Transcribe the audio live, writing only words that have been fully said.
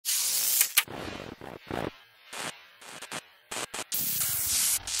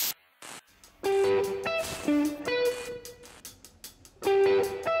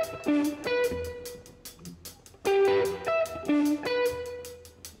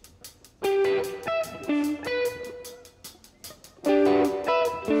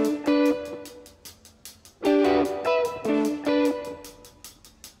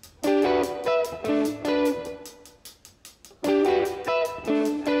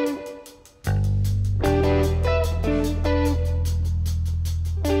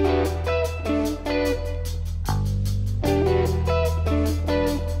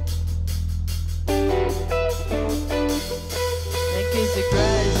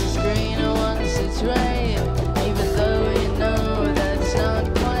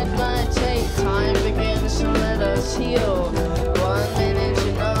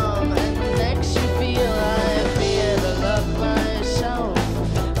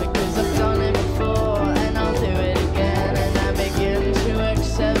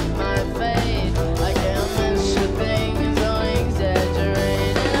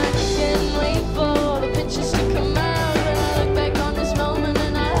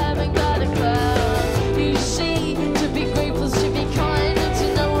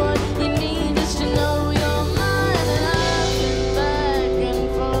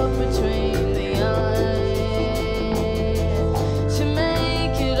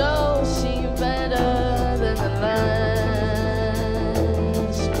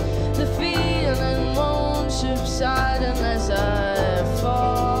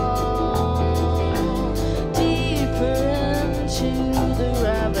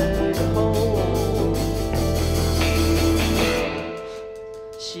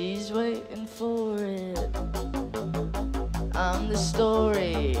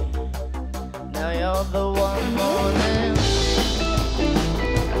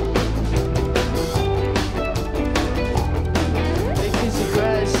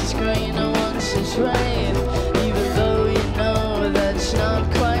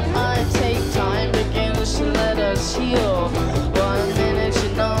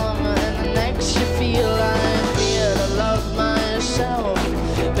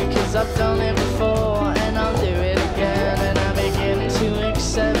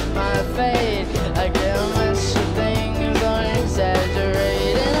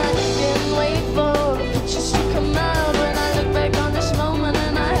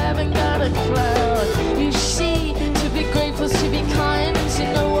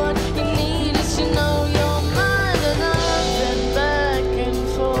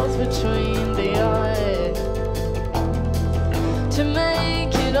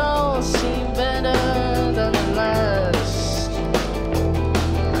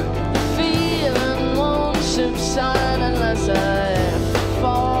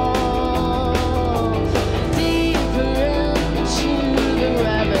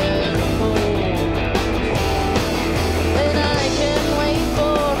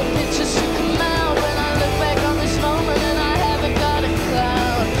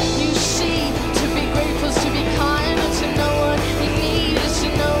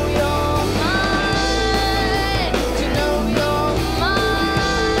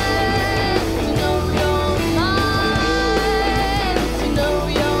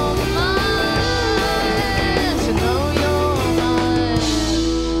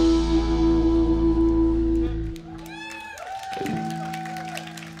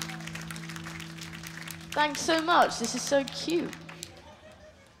Thanks so much. This is so cute.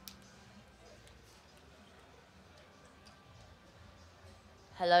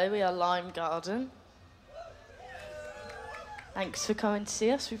 Hello, we are Lime Garden. Thanks for coming to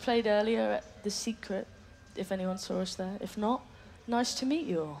see us. We played earlier at The Secret, if anyone saw us there. If not, nice to meet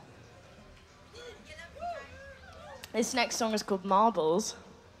you all. This next song is called Marbles.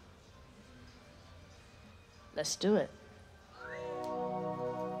 Let's do it.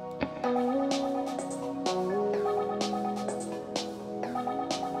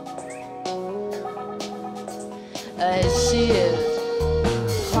 I see it,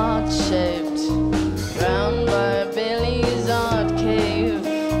 heart-shaped, round by Billy's art cave.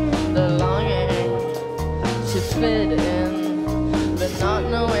 The longing to fit in, but not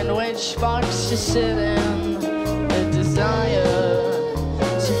knowing which box to sit in. The desire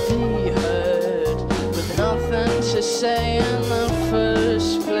to be heard, with nothing to say in the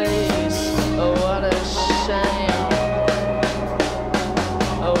first place. Oh, what a shame.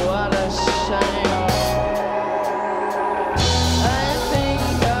 Oh, what a shame.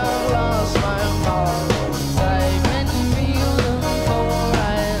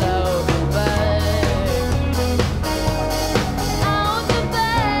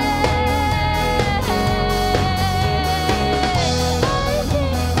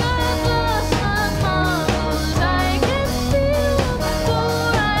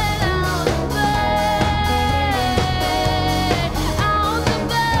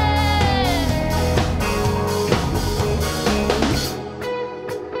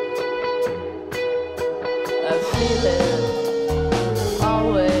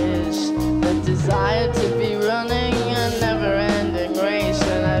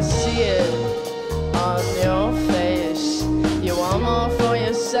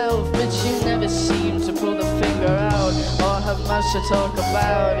 much to talk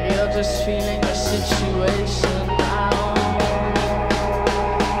about. You're just feeling the situation out.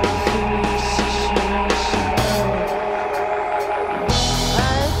 Feeling the situation out.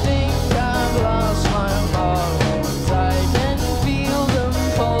 I think I've lost my marbles. I can feel them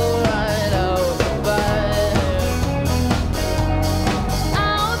fall right out the back.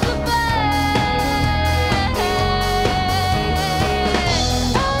 Out the back.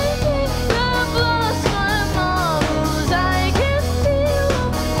 I think I've lost my marbles. I can feel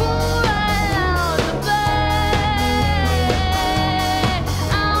them fall right out the back.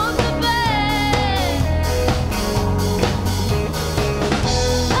 Out the back.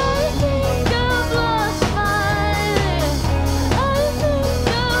 I think I've lost mine. I think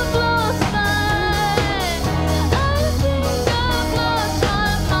I've lost mine. I think I've lost my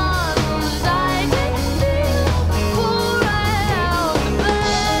marbles. I can feel them fall right out the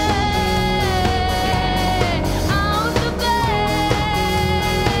back. Out the back.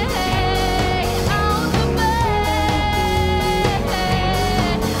 Out the back.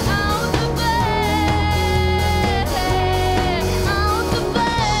 Out the back.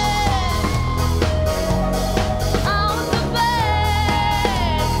 Out the back.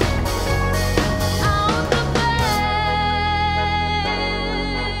 Out the back.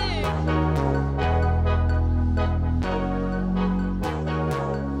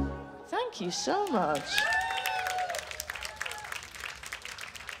 Thank you so much.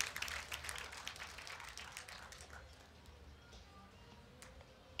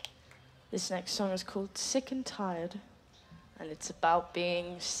 This next song is called Sick and Tired, and it's about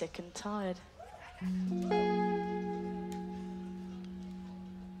being sick and tired.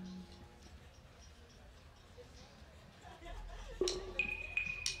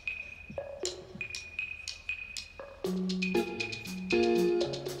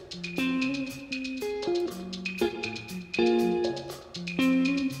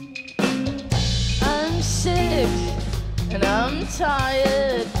 I'm sick and I'm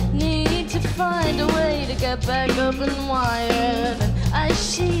tired. Need to find a way to get back up and wired. And I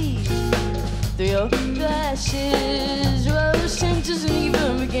see through your glasses, roasting doesn't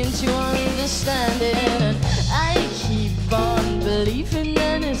even begin to understand it. And I keep on believing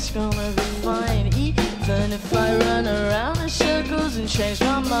that it's gonna be fine, even if I run around in circles and change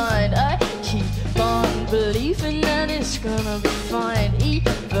my mind. I keep on believing that it's gonna be fine,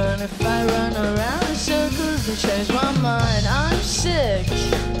 even if I run around in circles and change my mind. I'm sick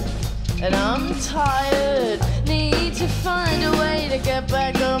and I'm tired. Need to find a way to get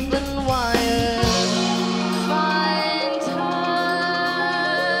back up and wired. Find time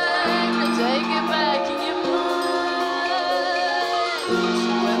to take it back in your mind.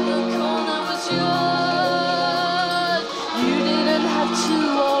 When the corner was yours, you didn't have to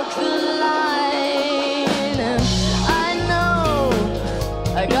walk the line. And I know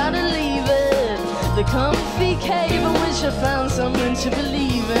I gotta leave it, the comfy cave in which I found something to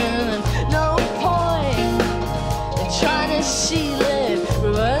believe in. And no point in trying to seal it,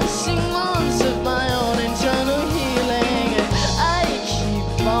 reversing months of my own internal healing. And I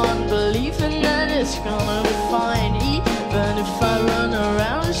keep on believing that it's gonna be fine, even if I run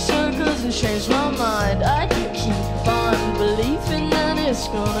around in circles and change my mind. I keep on believing that it's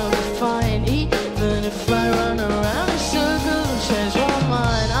gonna be fine, even if I run around in circles and change my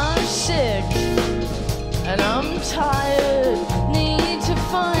mind. I'm sick and I'm tired. Need to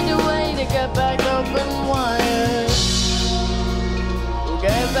find a way to get back up and wired.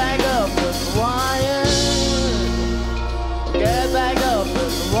 Get back up and wired. Get back up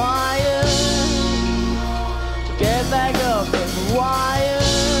and wired. Get back up and wired.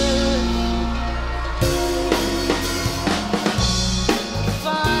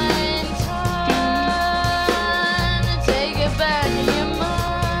 Find time to take it back in your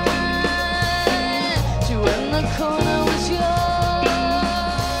mind to when the corner was yours.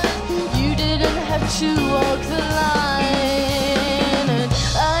 You didn't have to walk the line. And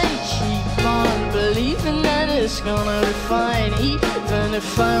I keep on believing that it's gonna be fine, even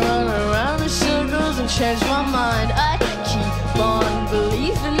if I run around in circles and change my mind. I keep on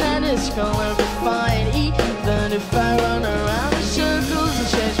believing that it's gonna be fine, even if I run around in circles and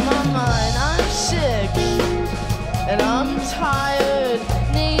change my mind. I'm sick and I'm tired.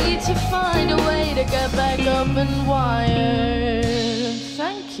 Need to find a way to get back up and wired.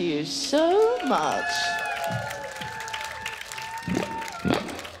 Thank you so much.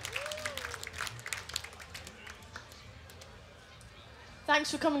 Thanks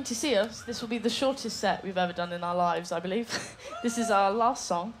for coming to see us. This will be the shortest set we've ever done in our lives, I believe. This is our last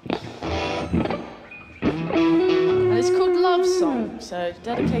song. And it's called Love Song, so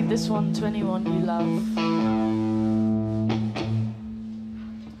dedicate this one to anyone you love.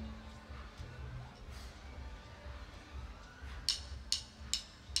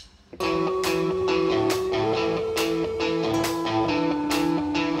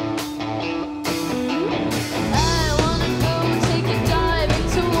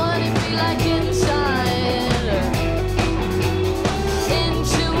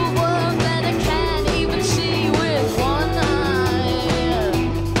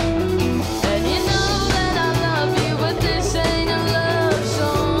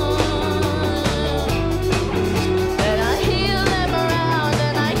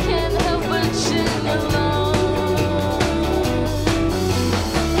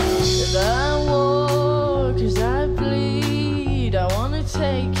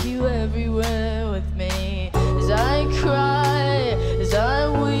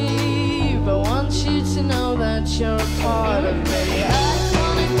 you're a part of me. I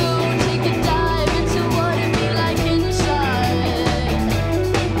wanna go take a dive into what it'd be like inside,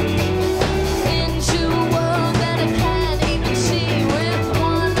 into a world that I can't even see with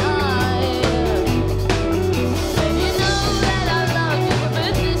one eye. And you know that I love you,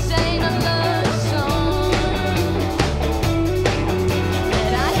 but this ain't a love song.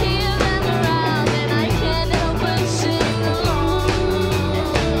 And I hear them around and I can't help but sing along.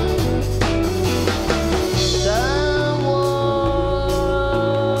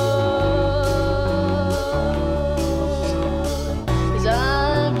 As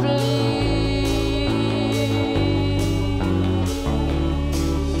I bleed,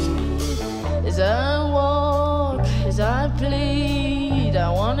 as I walk, as I bleed, I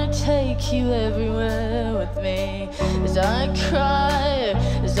wanna take you everywhere with me. As I cry,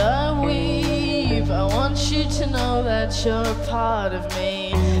 as I weep, I want you to know that you're a part of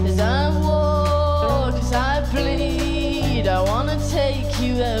me. As I walk, as I bleed, I wanna take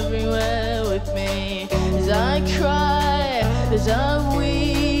you everywhere with me. As I cry, as I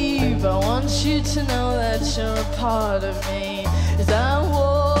weep, I want you to know that you're a part of me. As I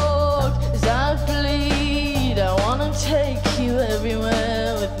walk, as I bleed, I wanna take you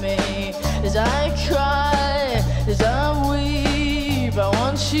everywhere with me. As I cry, as I weep, I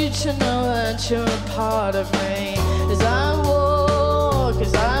want you to know that you're a part of me. As I walk,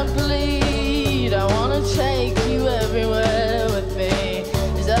 as I bleed, I wanna take you everywhere with me.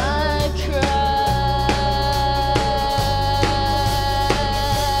 As I cry,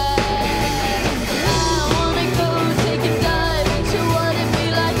 I wanna go take a dive into what it'd be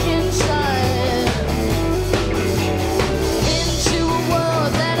like inside, into a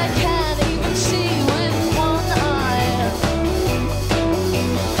world that I can't even see with one eye.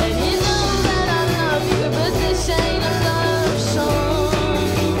 And you know that I love you, but this ain't a love song.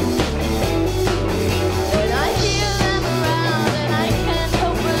 And I hear them around and I can't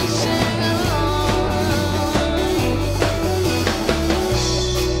help but sing along.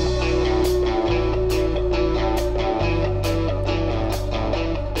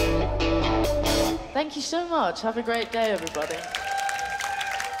 Thank you so much. Have a great day, everybody.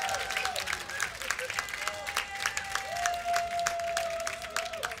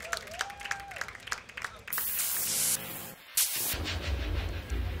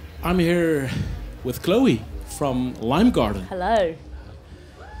 I'm here with Chloe from Lime Garden. Hello.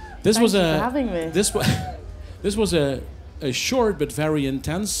 This Thank was you a for having me. This was a short but very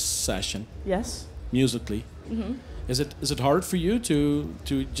intense session Yes. musically. Mm-hmm. Is it hard for you to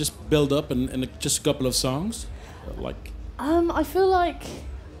just build up in just a couple of songs? Like, I feel like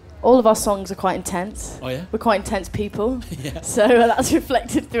all of our songs are quite intense. oh yeah, We're quite intense people, yeah. so that's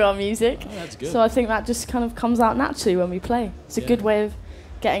reflected through our music. Oh, that's good. So I think that just kind of comes out naturally when we play. It's a Yeah. good way of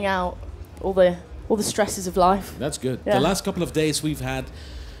getting out all the stresses of life. That's good. Yeah. The last couple of days we've had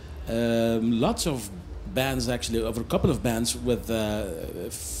lots of bands, actually, over a couple of bands with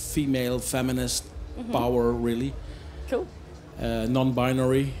female, feminist power, really. Cool.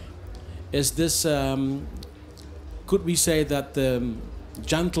 Non-binary. Is this? Could we say that the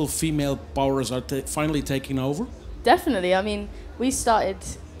gentle female powers are finally taking over? Definitely. I mean, we started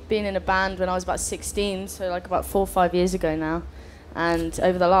being in a band when I was about 16, so like about 4 or 5 years ago now. And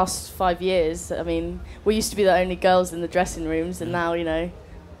over the last 5 years, I mean, we used to be the only girls in the dressing rooms, and now, you know,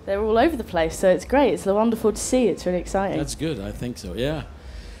 they're all over the place. So it's great. It's wonderful to see. It's really exciting. That's good. I think so. Yeah.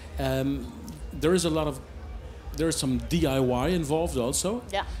 There's some DIY involved also.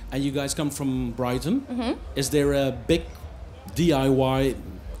 Yeah. And you guys come from Brighton. Mm-hmm. Is there a big DIY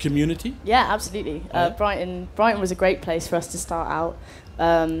community? Yeah, absolutely. Yeah. Brighton was a great place for us to start out.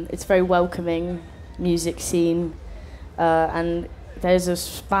 It's very welcoming music scene, and there's a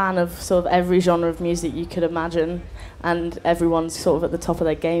span of sort of every genre of music you could imagine, and everyone's sort of at the top of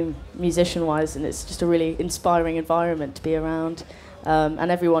their game musician-wise, and it's just a really inspiring environment to be around.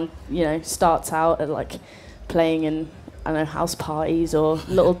 And everyone, you know, starts out at like playing in, I don't know, house parties or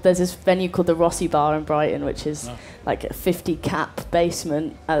little. There's this venue called the Rossi Bar in Brighton, which is like a 50 cap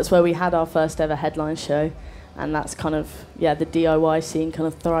basement. That's where we had our first ever headline show, and that's kind of, yeah, the DIY scene kind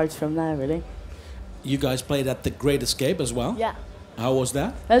of thrives from there, really. You guys played at the Great Escape as well? Yeah. How was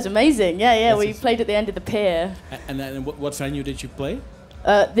that? That was amazing. Yeah, That's we played at the end of the pier. And then what venue did you play?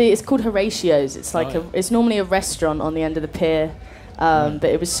 It's called Horatio's. It's like it's normally a restaurant on the end of the pier, but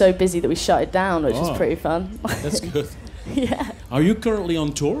it was so busy that we shut it down, which was pretty fun. That's good. Yeah. Are you currently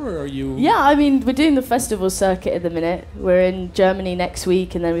on tour, or are you? Yeah, I mean, we're doing the festival circuit at the minute. We're in Germany next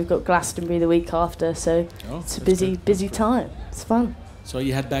week, and then we've got Glastonbury the week after. So it's a busy time. It's fun. So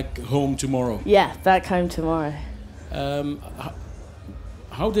you head back home tomorrow? Yeah, back home tomorrow.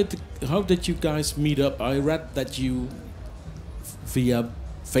 How how did you guys meet up? I read that you via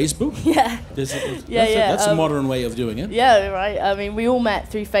Facebook. Yeah. That's a modern way of doing it. Yeah, right. I mean, we all met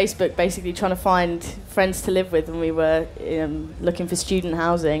through Facebook, basically trying to find friends to live with when we were looking for student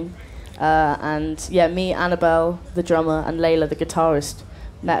housing. And yeah, me, Annabelle, the drummer, and Layla, the guitarist,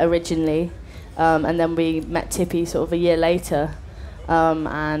 met originally. And then we met Tippy sort of a year later.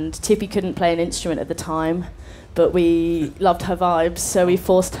 And Tippy couldn't play an instrument at the time, but we loved her vibes, so we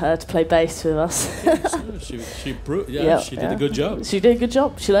forced her to play bass with us. she did a good job. She did a good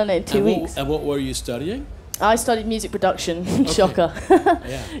job. She learned it in 2 weeks. And what were you studying? I studied music production. Shocker.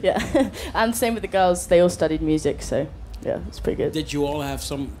 Yeah. And same with the girls. They all studied music, so yeah, it's pretty good. Did you all have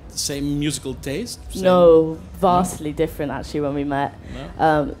some same musical taste? No, vastly different actually when we met.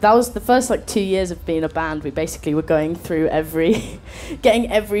 No? That was the first 2 years of being a band. We basically were going through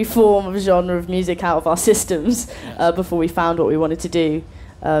getting every form of genre of music out of our systems before we found what we wanted to do.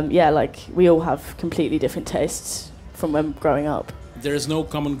 We all have completely different tastes from when growing up. There is no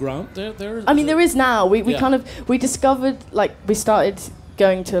common ground there? I mean, there is now. We discovered, we started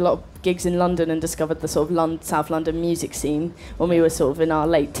going to a lot of gigs in London and discovered the sort of South London music scene when we were sort of in our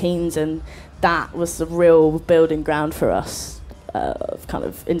late teens, and that was the real building ground for us of kind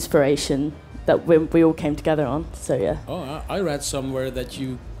of inspiration that we all came together on. So yeah. Oh, I read somewhere that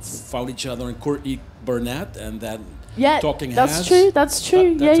you found each other in Courtney Burnett and then Talking Heads. That's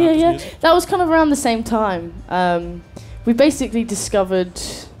true. Yeah. That was kind of around the same time. We basically discovered.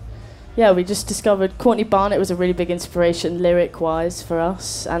 Yeah, we just discovered Courtney Barnett was a really big inspiration lyric-wise for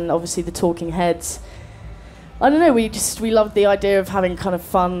us, and obviously the Talking Heads. I don't know, we loved the idea of having kind of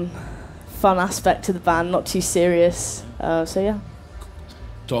fun aspect to the band, not too serious. So yeah.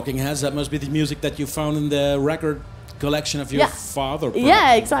 Talking Heads, that must be the music that you found in the record collection of your father. Perhaps.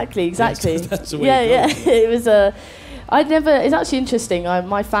 Yeah, exactly. Yes, that's the way it goes. It was it's actually interesting.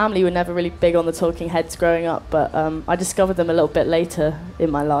 My family were never really big on the Talking Heads growing up, but I discovered them a little bit later in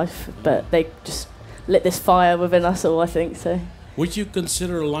my life. But they just lit this fire within us all, I think. So. Would you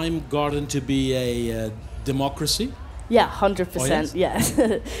consider Lime Garden to be a democracy? Yeah, 100%. Yes.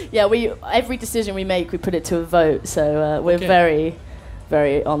 Yeah. Every decision we make, we put it to a vote. So we're very,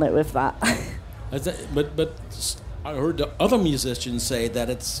 very on it with that. But I heard the other musicians say that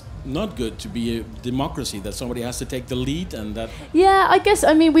it's not good to be a democracy, that somebody has to take the lead and that... Yeah, I guess,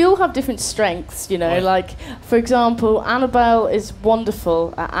 we all have different strengths, Right. For example, Annabelle is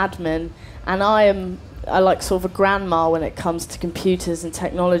wonderful at admin, and I like sort of a grandma when it comes to computers and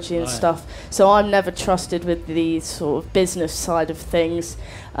technology and stuff, so I'm never trusted with the sort of business side of things.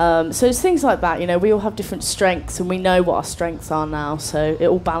 So it's things like that, we all have different strengths, and we know what our strengths are now, so it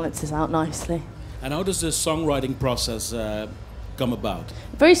all balances out nicely. And how does the songwriting process come about?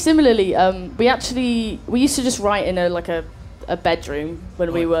 Very similarly, we used to just write in a bedroom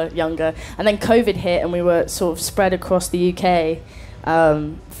when we were younger, and then COVID hit and we were sort of spread across the UK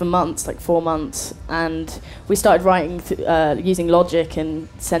for months, 4 months, and we started writing using Logic and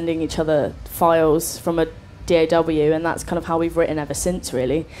sending each other files from a DAW, and that's kind of how we've written ever since,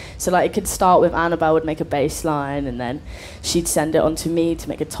 really. So it could start with Annabelle would make a bass line, and then she'd send it on to me to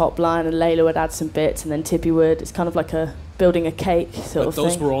make a top line, and Layla would add some bits, and then Tippy would. It's kind of like building a cake sort of thing. But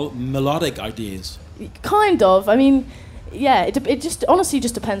those were all melodic ideas? Kind of. Yeah, it just honestly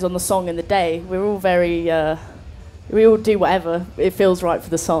just depends on the song and the day. We're all very... we all do whatever it feels right for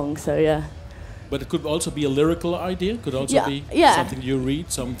the song, so yeah. But it could also be a lyrical idea. Could also be something you read,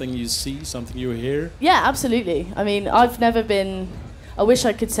 something you see, something you hear. Yeah, absolutely. I've never been... I wish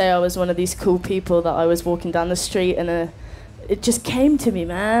I could say I was one of these cool people that I was walking down the street and it just came to me,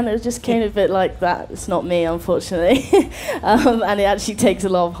 man. It just came a bit like that. It's not me, unfortunately. And it actually takes a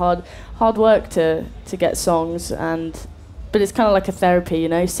lot of hard work to get songs. But it's kind of like a therapy,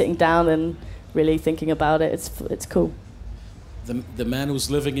 sitting down and really thinking about it. It's cool. The man who's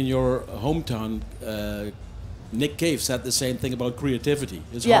living in your hometown, Nick Cave, said the same thing about creativity.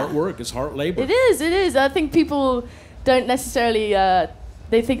 It's hard work, it's hard labor. It is. I think people don't necessarily...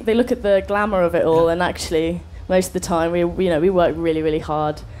 they look at the glamour of it all, and actually, most of the time, we work really, really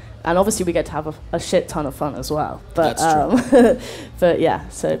hard. And obviously we get to have a shit ton of fun as well. But, that's true. But yeah,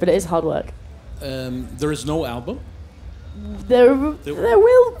 but it is hard work. There is no album? There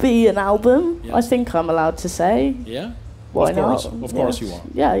will be an album, yes. I think I'm allowed to say. Yeah? Why not? Of course you are.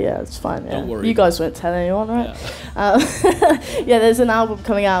 Yeah, it's fine. Yeah. Don't worry. You guys won't tell anyone, right? Yeah. There's an album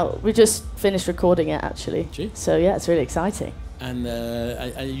coming out. We just finished recording it, actually. Gee. So yeah, it's really exciting. And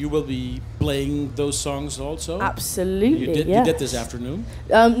you will be playing those songs also? Absolutely, You did this afternoon?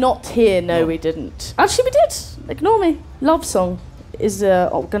 Not here, no, we didn't. Actually, we did. Ignore me. Love Song is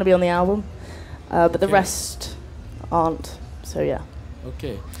going to be on the album, but the rest aren't. So yeah.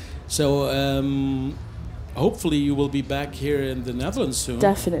 Okay. So hopefully you will be back here in the Netherlands soon.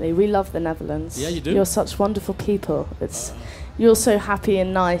 Definitely. We love the Netherlands. Yeah, you do? You're such wonderful people. You're so happy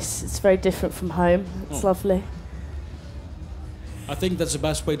and nice. It's very different from home. It's lovely. I think that's the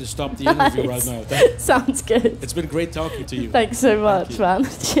best way to stop the interview right now. Sounds good. It's been great talking to you. Thanks so much, man.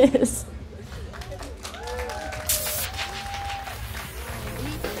 Cheers.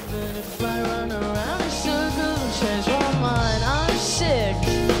 Even if I run around in circles, change my mind, I'm sick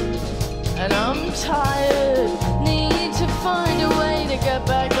and I'm tired.